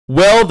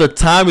Well, the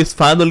time is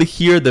finally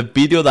here, the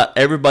video that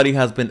everybody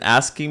has been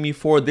asking me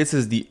for. This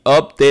is the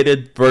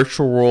updated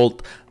Virtual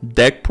World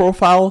deck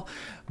profile.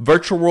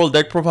 Virtual World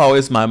deck profile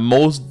is my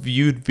most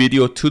viewed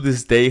video to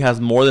this day, has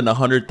more than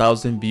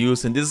 100,000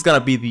 views, and this is gonna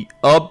be the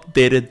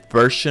updated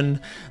version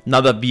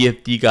now that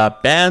VFD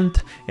got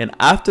banned. And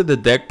after the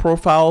deck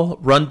profile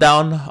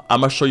rundown,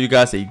 I'm gonna show you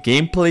guys a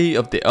gameplay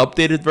of the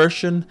updated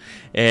version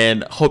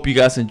and hope you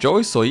guys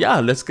enjoy. So yeah,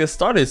 let's get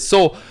started.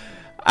 So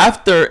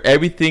after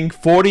everything,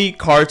 40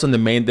 cards on the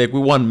main deck. We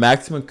want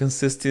maximum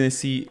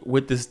consistency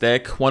with this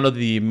deck. One of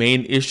the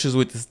main issues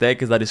with this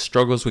deck is that it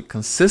struggles with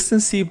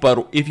consistency,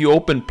 but if you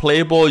open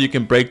playable, you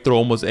can break through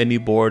almost any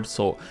board,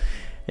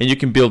 and you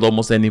can build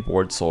almost any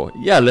board. So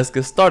yeah, let's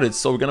get started.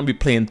 So we're gonna be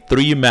playing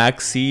 3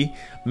 Maxi.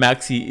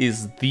 Maxi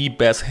is the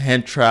best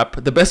hand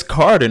trap, the best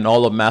card in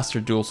all of Master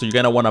Duel, so you're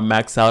gonna want to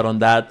max out on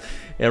that.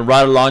 And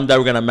right along that,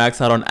 we're gonna max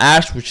out on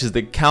Ash, which is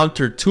the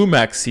counter to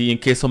Maxi in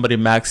case somebody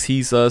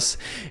maxis us,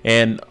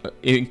 and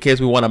in case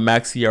we want to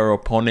maxi our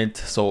opponent.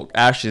 So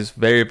Ash is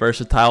very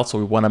versatile, so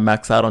we want to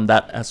max out on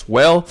that as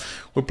well.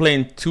 We're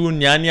playing 2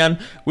 Nyan.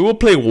 We will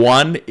play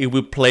 1 if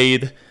we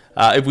played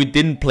if we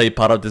didn't play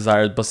Pot of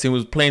Desires, but since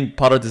we're playing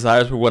Pot of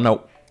Desires, we want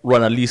to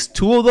run at least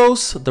 2 of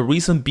those. The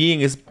reason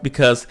being is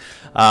because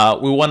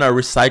we want to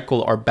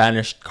recycle our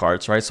banished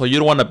cards, right? So you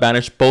don't want to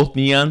banish both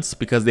Neons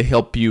because they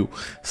help you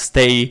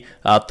stay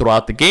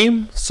throughout the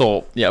game.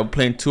 So yeah, we're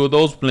playing 2 of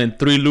those. We're playing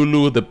 3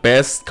 Lulu, the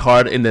best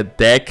card in the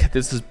deck.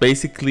 This is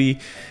basically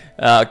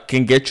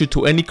can get you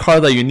to any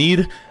card that you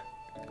need.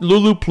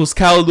 Lulu plus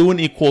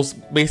Kowloon equals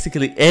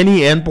basically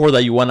any end board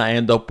that you want to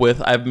end up with.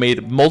 I've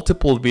made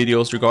multiple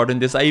videos regarding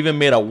this. I even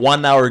made a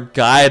 1-hour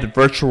guide,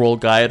 virtual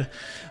guide,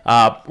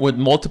 with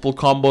multiple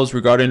combos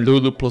regarding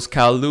Lulu plus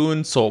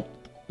Kowloon. So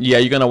yeah,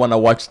 you're gonna want to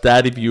watch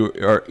that if you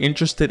are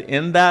interested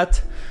in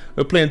that.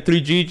 We're playing 3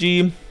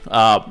 Gigi.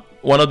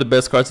 One of the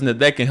best cards in the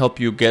deck, can help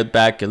you get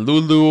back a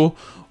Lulu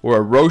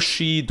or a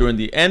Roshi during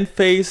the end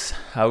phase.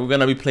 We're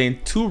gonna be playing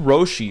 2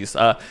 Roshis.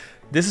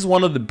 This is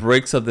one of the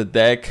breaks of the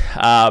deck.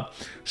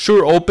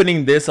 Sure,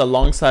 opening this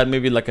alongside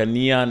maybe like a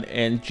Neon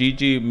and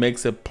Gigi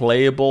makes it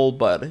playable,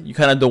 but you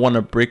kind of don't want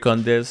to brick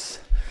on this.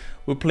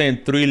 We're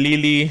playing 3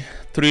 Lily.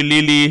 3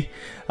 Lily.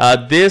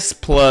 This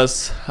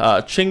plus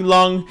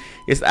Qinglong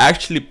is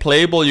actually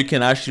playable. You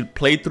can actually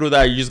play through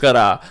that. You just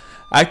gotta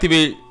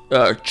activate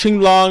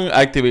Qinglong,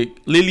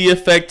 activate Lily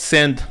effect,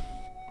 send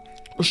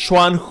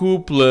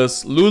Xuanhu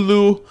plus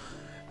Lulu,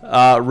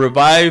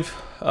 revive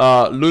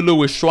Lulu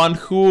with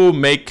Xuanhu,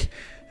 make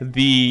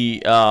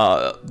the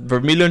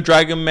Vermilion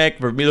Dragon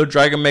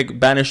Mech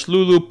banish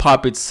Lulu,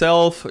 pop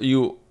itself,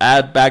 you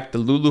add back the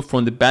Lulu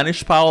from the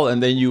banish pile,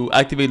 and then you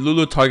activate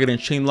Lulu targeting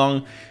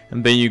Qinglong,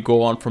 and then you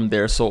go on from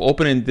there. So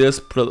opening this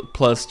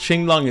plus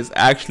Qinglong is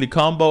actually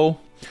combo.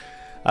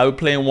 I will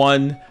play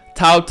 1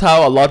 Tao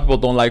Tao. A lot of people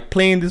don't like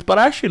playing this, but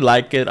I actually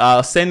like it.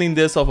 Sending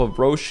this off of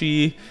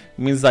Roshi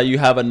means that you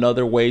have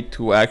another way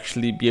to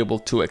actually be able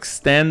to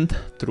extend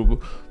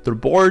through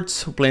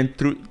boards. We're playing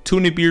 2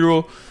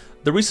 Nibiru.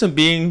 The reason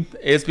being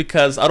is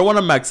because I don't want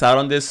to max out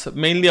on this.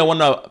 Mainly I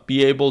want to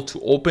be able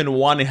to open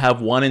 1 and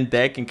have 1 in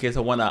deck in case I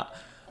want to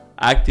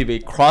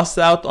activate cross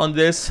out on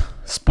this.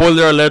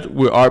 Spoiler alert,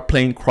 we are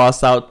playing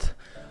cross out.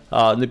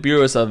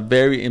 Nibiru is a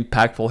very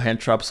impactful hand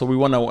trap, so we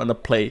want to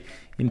play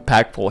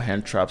impactful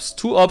hand traps.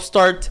 2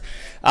 Upstart.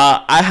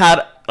 I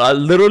had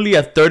literally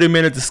a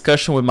 30-minute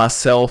discussion with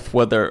myself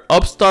whether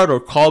Upstart or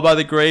Call by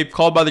the Grave.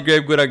 Call by the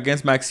Grave good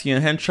against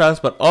Maxian hand traps,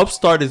 but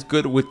Upstart is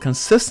good with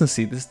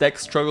consistency. This deck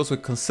struggles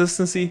with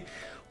consistency.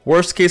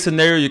 Worst case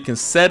scenario, you can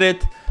set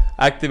it,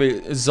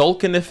 activate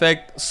Zulkin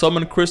effect,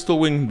 summon Crystal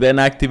Wing, then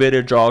activate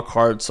it, draw a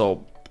card.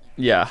 So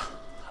yeah,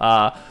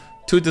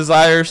 2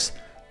 Desires,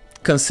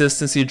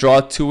 consistency,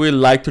 draw 2. We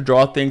like to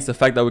draw things. The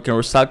fact that we can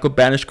recycle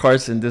banished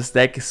cards in this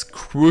deck is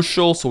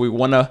crucial, so we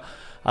want to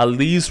at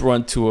least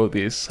run 2 of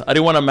these. I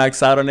didn't want to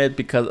max out on it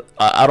because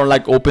I don't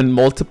like open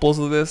multiples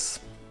of this.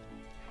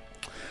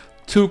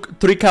 3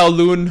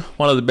 Kowloon,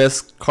 one of the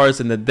best cards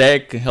in the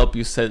deck, can help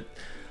you set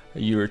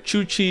your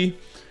Chuchi.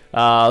 3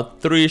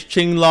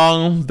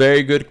 Qinglong,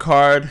 very good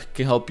card,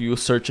 can help you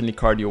search any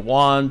card you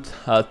want.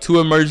 2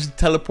 Emergency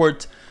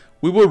Teleport.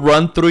 We would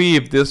run 3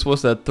 if this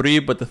was a 3,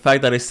 but the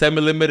fact that it's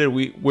semi-limited,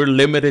 we're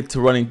limited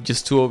to running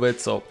just 2 of it.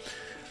 So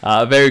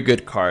very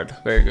good card,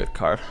 very good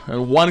card.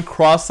 And 1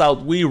 cross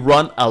out. We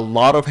run a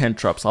lot of hand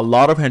traps,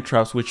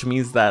 which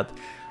means that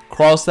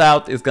cross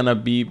out is gonna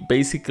be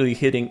basically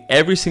hitting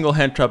every single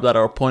hand trap that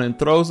our opponent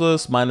throws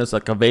us, minus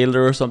like a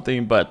Veiler or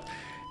something, but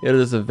it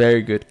is a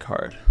very good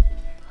card.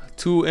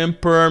 2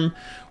 Imperm.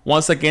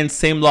 Once again,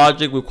 same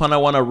logic. We kind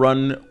of want to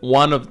run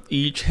 1 of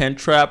each hand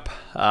trap.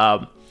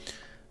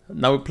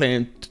 Now we're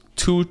playing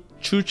 2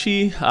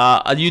 Chuchi.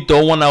 You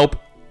don't want to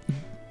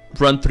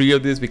run 3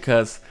 of these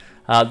because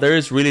there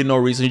is really no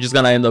reason. You're just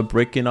gonna end up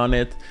breaking on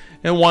it.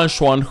 And 1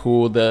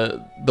 Xuanhu,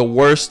 the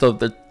worst of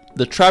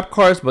the trap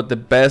cards, but the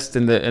best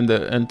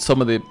in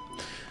some of the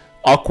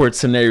awkward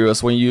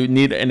scenarios when you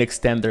need an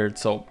extender.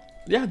 So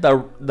yeah,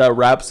 that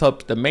wraps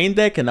up the main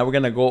deck, and now we're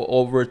gonna go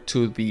over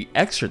to the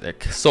extra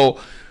deck. So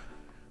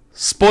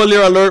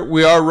Spoiler alert,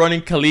 we are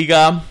running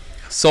Kaliga.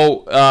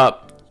 So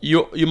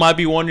you might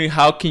be wondering,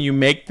 how can you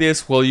make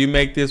this? Well, you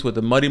make this with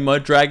the Muddy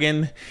Mud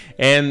Dragon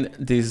and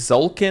the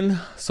Zulkin.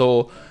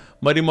 So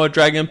Muddy Mud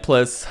Dragon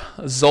plus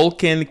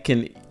Zulkin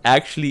can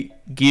actually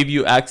give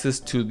you access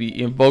to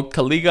the Invoke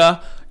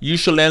Kaliga.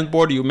 Usual end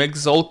board, you make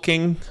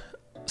Zulkin,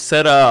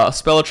 set a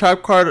spell a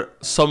trap card,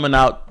 summon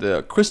out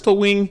the Crystal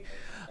Wing.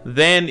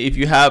 Then if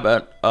you have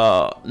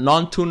a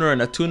non-tuner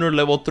and a tuner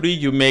level 3,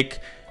 you make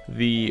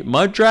the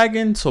Mud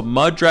Dragon. So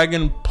Mud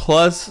Dragon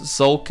plus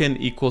Zulkin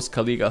equals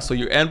Kaliga. So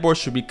your end board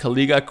should be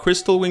Kaliga,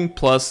 Crystal Wing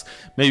plus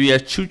maybe a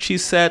Chuchi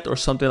set or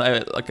something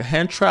like a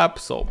hand trap.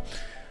 So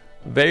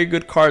very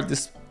good card.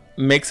 This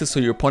makes it so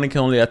your opponent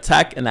can only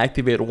attack and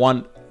activate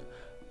one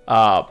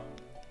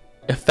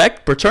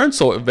effect per turn.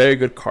 So a very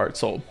good card.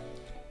 So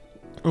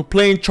we're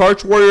playing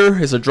Charge Warrior,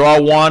 is a draw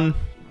 1.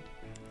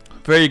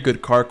 Very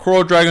good card.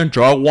 Coral Dragon,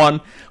 draw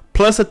 1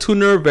 plus a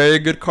tuner. Very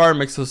good card.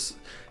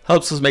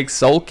 Helps us make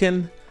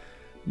Zulkin.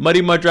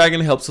 Muddy Mud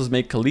Dragon helps us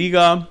make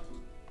Kaliga.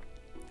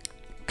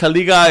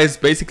 Kaliga is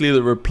basically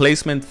the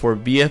replacement for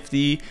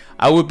VFD.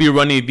 I would be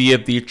running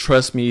VFD,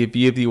 trust me, if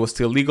VFD was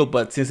still legal,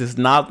 but since it's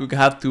not, we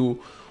have to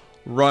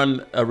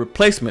run a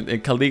replacement.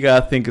 And Kaliga,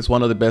 I think, is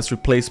one of the best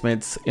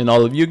replacements in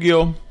all of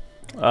Yu-Gi-Oh!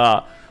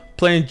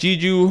 Playing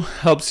Jiju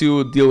helps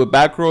you deal with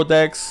back row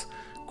decks.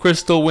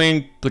 Crystal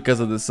Wing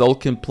because of the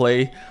Zulkin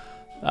play.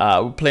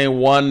 We're playing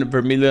one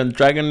Vermilion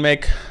Dragon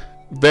Mech.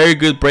 Very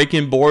good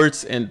breaking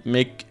boards and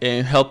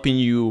helping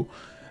you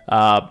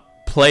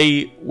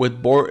play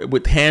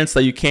with hands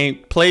that you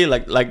can't play,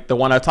 like the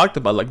one I talked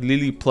about, like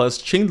Lily plus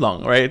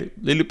Qinglong, right?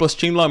 Lily plus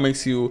Qinglong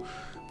makes you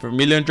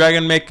Vermilion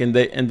Dragon Mech, and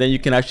then you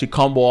can actually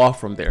combo off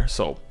from there.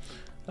 So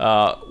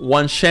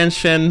one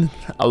Shen,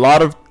 a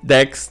lot of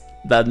decks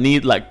that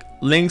need like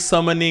Link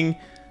summoning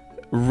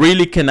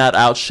really cannot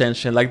out Shen.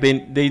 Like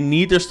they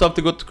need their stuff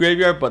to go to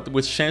graveyard, but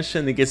with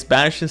Shen it gets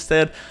banished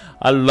instead.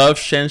 I love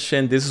Shen.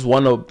 This is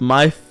one of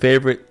my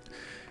favorite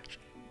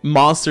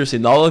monsters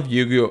in all of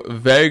Yu-Gi-Oh!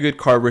 Very good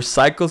card.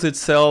 Recycles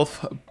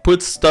itself,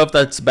 puts stuff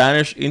that's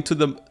banished into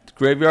the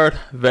graveyard.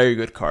 Very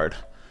good card.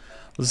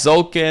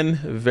 Zulkin,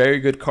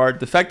 very good card.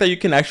 The fact that you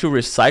can actually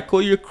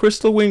recycle your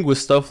Crystal Wing with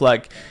stuff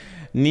like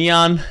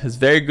Neon is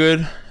very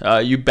good.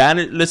 You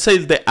banish, let's say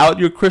they out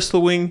your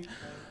Crystal Wing,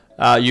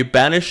 you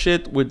banish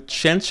it with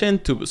Shen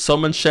to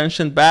summon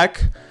Shen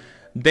back.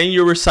 Then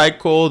you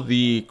recycle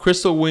the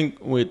Crystal Wing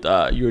with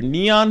your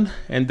Neon,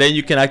 and then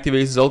you can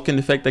activate Zulkin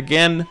effect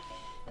again,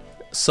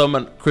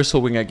 summon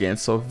Crystal Wing again.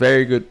 So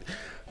very good.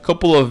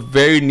 Couple of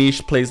very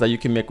niche plays that you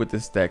can make with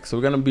this deck. So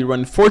we're gonna be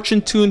running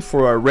Fortune Tune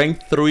for our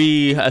rank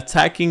 3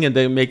 attacking, and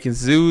then making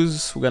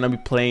Zeus. We're gonna be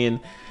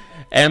playing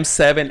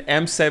M7.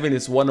 M7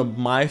 is one of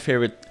my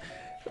favorite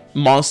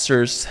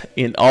monsters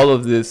in all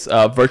of this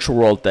virtual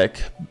world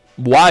deck.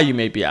 Why, you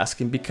may be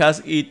asking?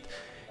 Because it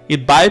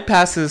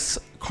bypasses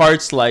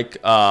cards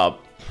like the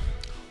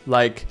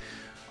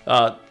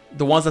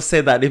ones that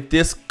say that if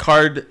this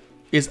card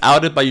is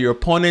outed by your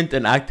opponent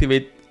and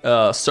activate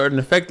a certain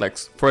effect, like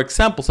for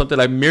example something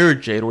like Mirror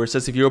Jade, where it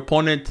says if your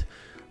opponent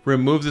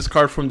removes this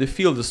card from the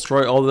field,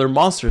 destroy all their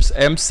monsters.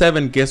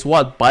 M7, guess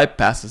what,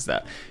 bypasses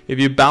that. If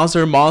you bounce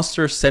their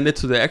monster, send it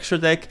to the extra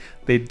deck,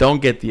 they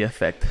don't get the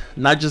effect.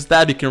 Not just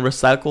that, you can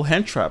recycle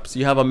hand traps.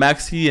 You have a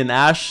Maxi, an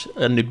Ash,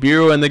 a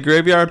Nibiru in the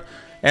graveyard,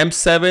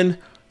 M7,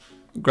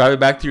 grab it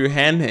back to your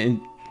hand, and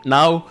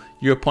now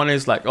your opponent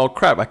is like, oh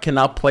crap, I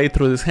cannot play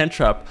through this hand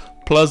trap,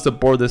 plus the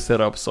board is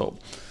set up. So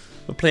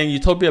we're playing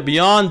Utopia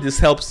Beyond. This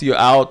helps you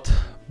out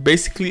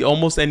basically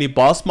almost any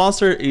boss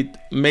monster. It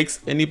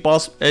makes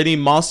any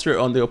monster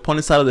on the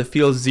opponent's side of the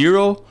field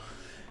 0.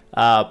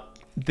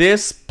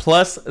 This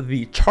plus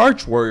the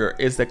Charge Warrior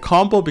is the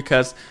combo,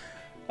 because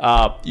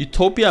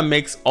Utopia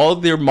makes all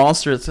their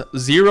monsters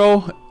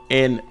 0,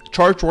 and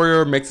Charge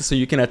Warrior makes it so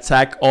you can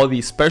attack all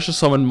the special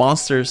summon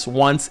monsters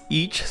once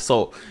each.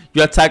 So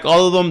you attack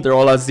all of them, they're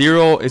all at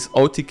 0. It's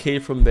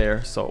OTK from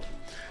there. So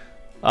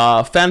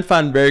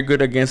Fan very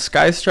good against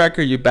Sky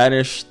Striker. You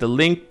banish the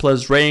Link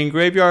plus Ray in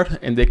graveyard,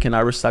 and they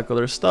cannot recycle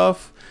their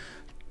stuff.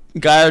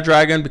 Gaia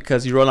Dragon,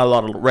 because you run a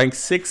lot of rank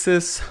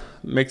 6s,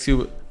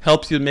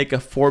 helps you make a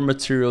 4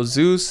 material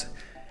Zeus.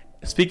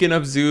 Speaking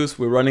of Zeus,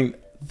 we're running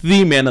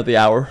the man of the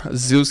hour,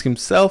 Zeus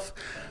himself.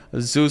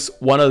 Zeus,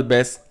 one of the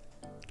best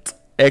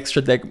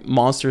extra deck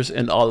monsters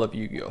in all of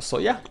Yu-Gi-Oh! So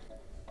yeah.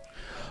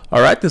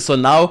 Alright, so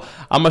now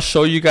I'm gonna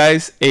show you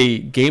guys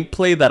a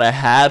gameplay that I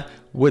had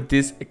with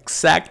this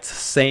exact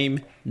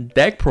same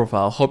deck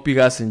profile. Hope you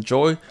guys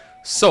enjoy.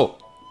 So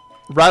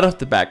right off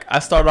the back, I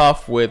start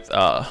off with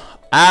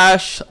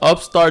Ash,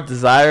 Upstart,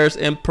 Desires,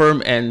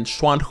 Imperm, and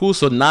Xuanhu.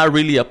 So not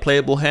really a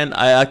playable hand.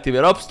 I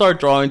activate Upstart,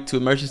 draw into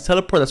Emergency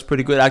Teleport. That's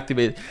pretty good.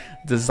 Activate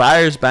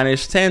Desires,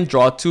 banish 10,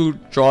 draw 2,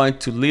 draw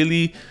into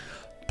Lily,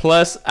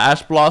 plus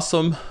Ash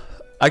Blossom.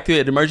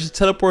 Activate Emergency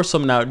Teleport,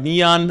 summon out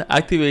Neon.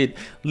 Activate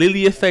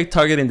Lily effect,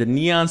 targeting the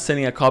Neon,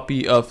 sending a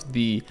copy of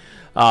the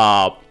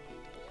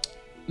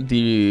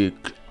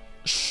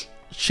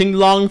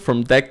Qinglong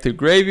from deck to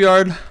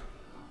graveyard.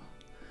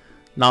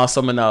 Now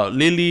summon out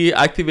Lily,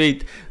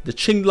 activate the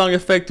Qinglong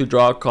effect to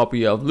draw a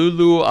copy of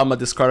Lulu. I'm gonna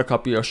discard a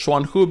copy of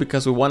Xuanhu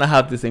because we want to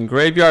have this in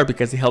graveyard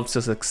because it helps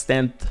us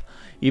extend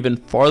even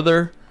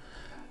farther.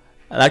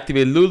 And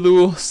activate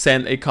Lulu,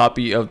 send a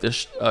copy of the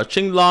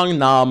Qinglong.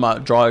 Now I'm gonna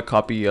draw a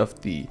copy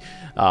of the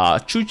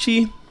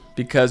Chuchi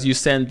because you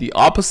send the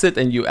opposite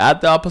and you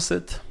add the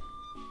opposite.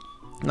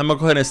 I'm gonna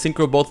go ahead and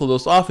synchro both of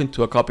those off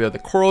into a copy of the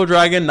Coral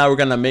Dragon. Now we're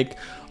gonna make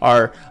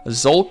our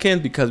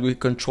Zolkin because we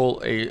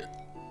control a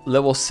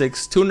level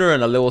 6 tuner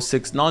and a level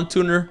 6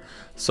 non-tuner.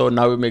 So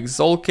now we make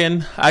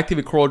Zolkin,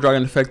 activate Coral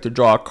Dragon effect to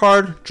draw a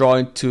card, draw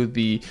into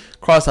the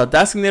Crossout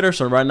Designator.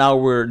 So right now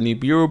we're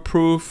Nibiru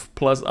proof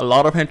plus a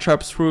lot of hand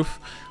traps proof.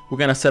 We're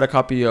gonna set a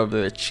copy of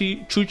the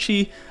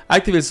Chuchi,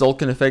 activate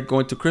Zolkin effect, go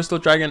into Crystal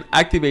Dragon,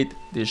 activate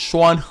the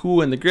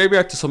Xuanhu in the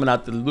graveyard to summon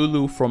out the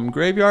Lulu from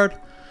graveyard.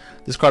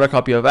 Discard a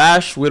copy of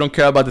Ash. We don't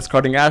care about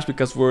discarding Ash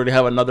because we already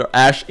have another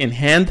Ash in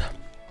hand.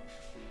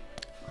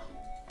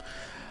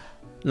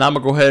 Now I'm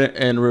gonna go ahead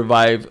and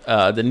revive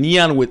the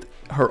Neon with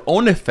her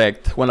own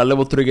effect. When a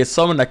level 3 gets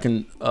summoned, I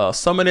can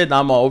summon it.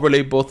 Now I'm gonna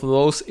overlay both of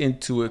those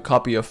into a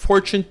copy of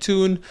Fortune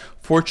Tune.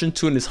 Fortune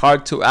Tune is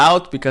hard to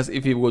out because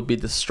if it would be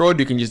destroyed,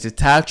 you can just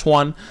detach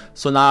one.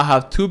 So now I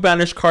have 2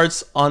 banished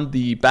cards on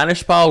the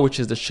banish pile, which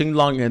is the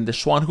Qinglong and the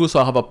Xuanhu. So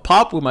I have a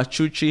pop with my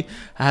Chuchi,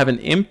 I have an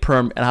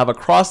Imperm, and I have a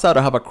Crossout,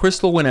 I have a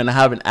Crystal Wind, and I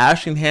have an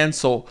Ash in hand.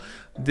 So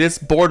this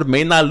board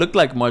may not look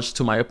like much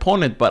to my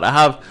opponent, but I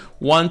have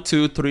 1,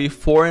 2, 3,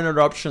 4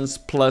 interruptions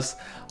plus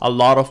a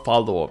lot of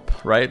follow-up,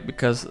 right?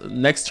 Because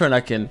next turn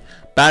I can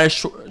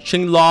banish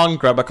Qinglong,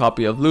 grab a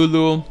copy of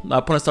Lulu. My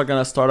opponent's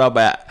gonna start out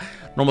by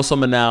normal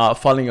summon now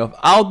Falling of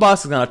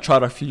Albas. Is gonna try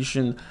to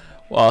fusion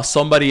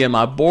somebody in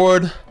my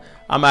board.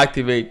 I'm gonna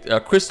activate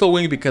Crystal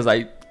Wing because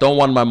I don't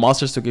want my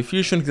monsters to get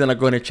fusion. He's gonna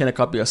go ahead and chain a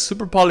copy of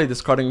Super Poly,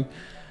 discarding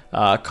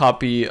a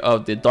copy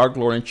of the Dark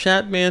Lord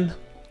enchantment.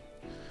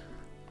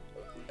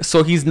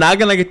 So he's not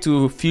gonna get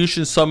to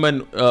fusion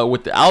summon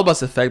with the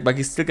Albas effect, but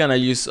he's still gonna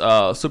use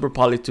Super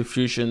Poly to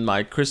fusion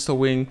my Crystal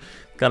Wing.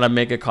 Gonna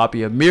make a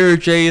copy of Mirror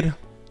Jade.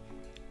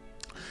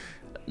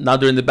 Now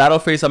during the battle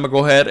phase, I'm gonna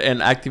go ahead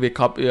and activate a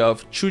copy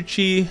of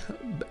Chuchi,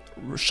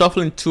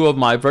 shuffling 2 of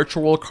my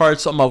virtual world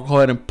cards. So I'm gonna go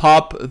ahead and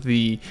pop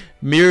the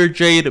Mirror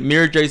Jade.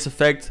 Mirror Jade's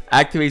effect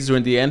activates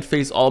during the end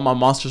phase. All my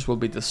monsters will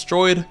be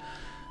destroyed.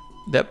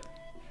 Yep.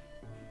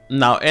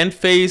 Now end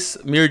phase,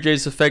 Mirror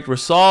Jade's effect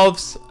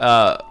resolves.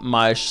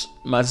 My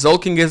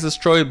Zolkin gets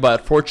destroyed,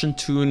 but Fortune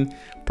Tune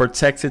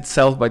protects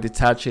itself by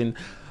detaching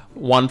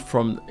 1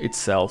 from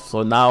itself.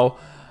 So now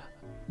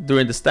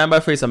during the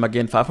standby phase, I'm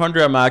again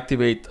 500. I'm gonna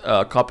activate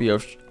a copy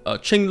of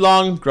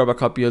Qinglong, grab a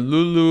copy of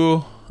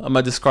Lulu. I'm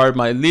gonna discard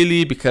my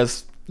Lily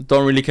because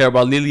don't really care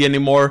about Lily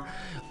anymore.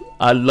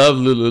 I love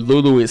Lulu.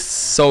 Lulu is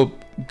so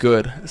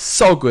good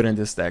in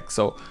this deck.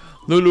 So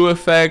Lulu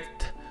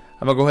effect.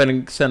 I'm gonna go ahead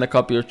and send a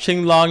copy of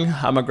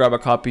Qinglong. I'm gonna grab a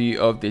copy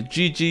of the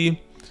GG.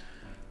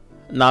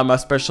 Now I'm gonna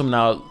special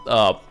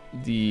now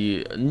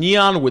the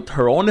Neon with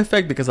her own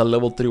effect because a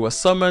level 3 was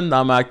summoned. Now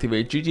I'm gonna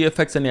activate GG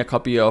effects, sending a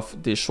copy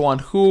of the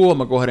Xuanhu. I'm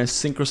gonna go ahead and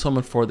synchro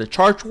summon for the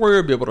Charge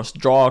Warrior, be able to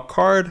draw a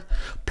card,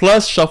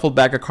 plus shuffle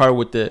back a card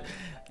with the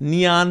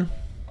Neon.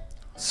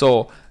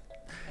 So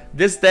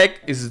this deck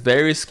is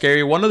very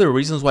scary. One of the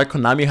reasons why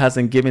Konami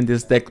hasn't given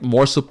this deck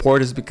more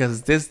support is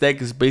because this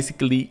deck is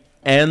basically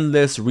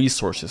endless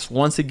resources.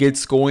 Once it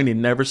gets going, it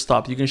never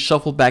stops. You can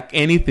shuffle back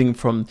anything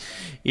from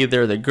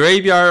either the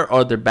graveyard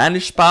or the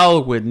banished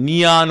pile with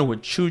Neon,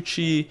 with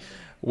Chuchi,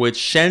 with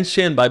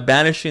Shenshin by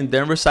banishing,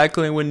 then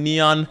recycling with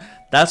Neon.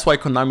 That's why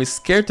Konami is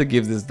scared to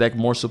give this deck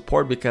more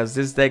support, because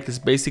this deck is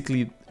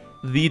basically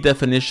the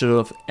definition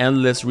of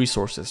endless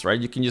resources,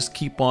 right? You can just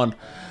keep on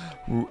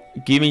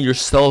giving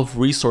yourself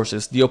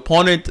resources. The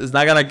opponent is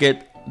not gonna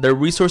get their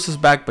resources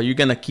back, but you're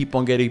gonna keep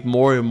on getting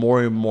more and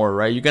more and more,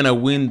 right? You're gonna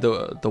win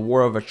the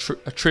war of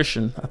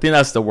attrition. I think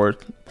that's the word.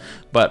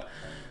 But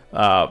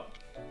now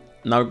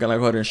we're gonna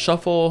go ahead and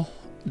shuffle,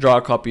 draw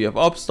a copy of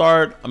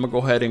Upstart. I'm gonna go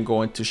ahead and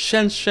go into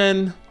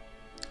Shenshin.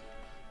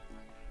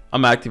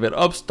 I'm gonna activate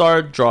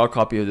Upstart, draw a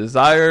copy of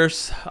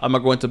Desires. I'm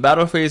gonna go into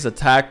battle phase,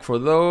 attack for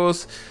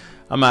those.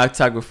 I'm gonna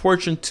attack with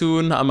Fortune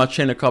Tune. I'm gonna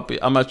chain a copy.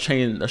 I'm gonna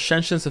chain the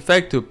Shenshin's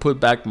effect to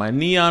put back my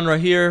Neon right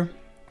here.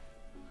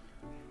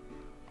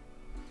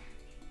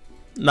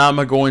 Now I'm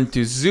gonna go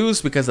into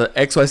Zeus because of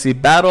XYZ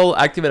battle.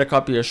 Activate a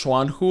copy of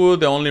Xuanhu.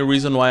 The only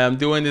reason why I'm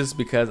doing this is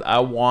because I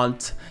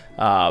want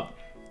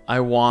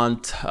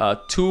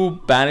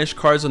 2 banished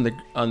cards on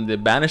the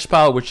banished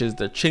pile, which is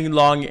the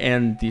Qinglong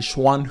and the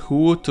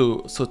Xuanhu,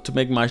 to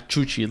make my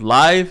Chuchi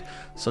live.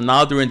 So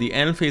now during the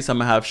end phase, I'm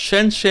gonna have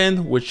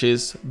Shenshin, which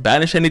is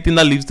banish anything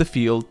that leaves the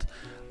field.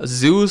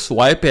 Zeus,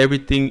 wipe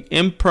everything.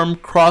 Imperm,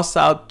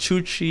 Crossout,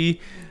 Chuchi,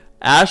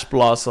 Ash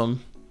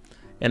Blossom,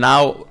 and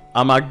now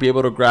I might be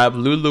able to grab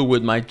Lulu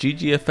with my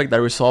GG effect that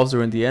resolves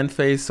during the end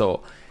phase.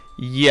 So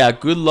yeah,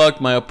 good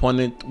luck my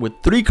opponent with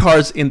 3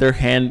 cards in their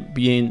hand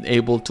being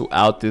able to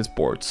out this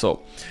board.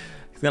 So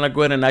he's gonna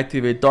go ahead and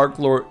activate Dark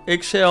Lord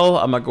Eggshell.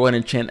 I'm gonna go ahead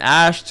and chain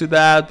Ash to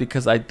that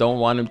because I don't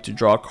want him to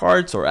draw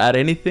cards or add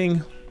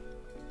anything.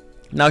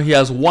 Now he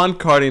has one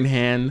card in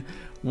hand.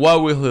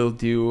 What will he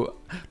do?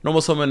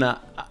 Normal summon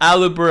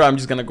Alibur. I'm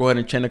just gonna go ahead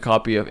and chain a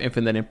copy of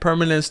Infinite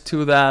Impermanence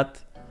to that.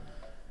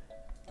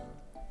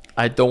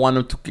 I don't want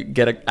him to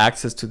get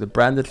access to the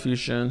Branded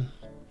Fusion.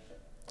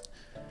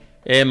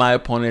 And my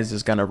opponent is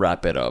just gonna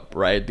wrap it up,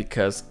 right?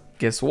 Because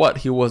guess what?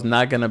 He was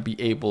not gonna be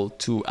able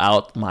to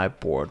out my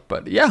board.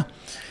 But yeah,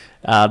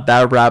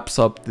 that wraps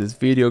up this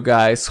video,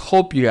 guys.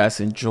 Hope you guys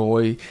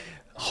enjoy.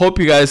 Hope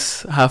you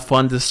guys have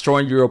fun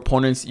destroying your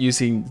opponents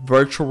using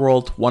Virtual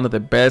World, one of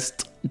the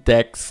best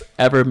decks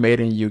ever made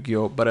in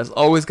Yu-Gi-Oh! But as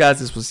always, guys,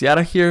 this was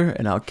Yata here,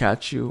 and I'll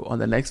catch you on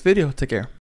the next video. Take care.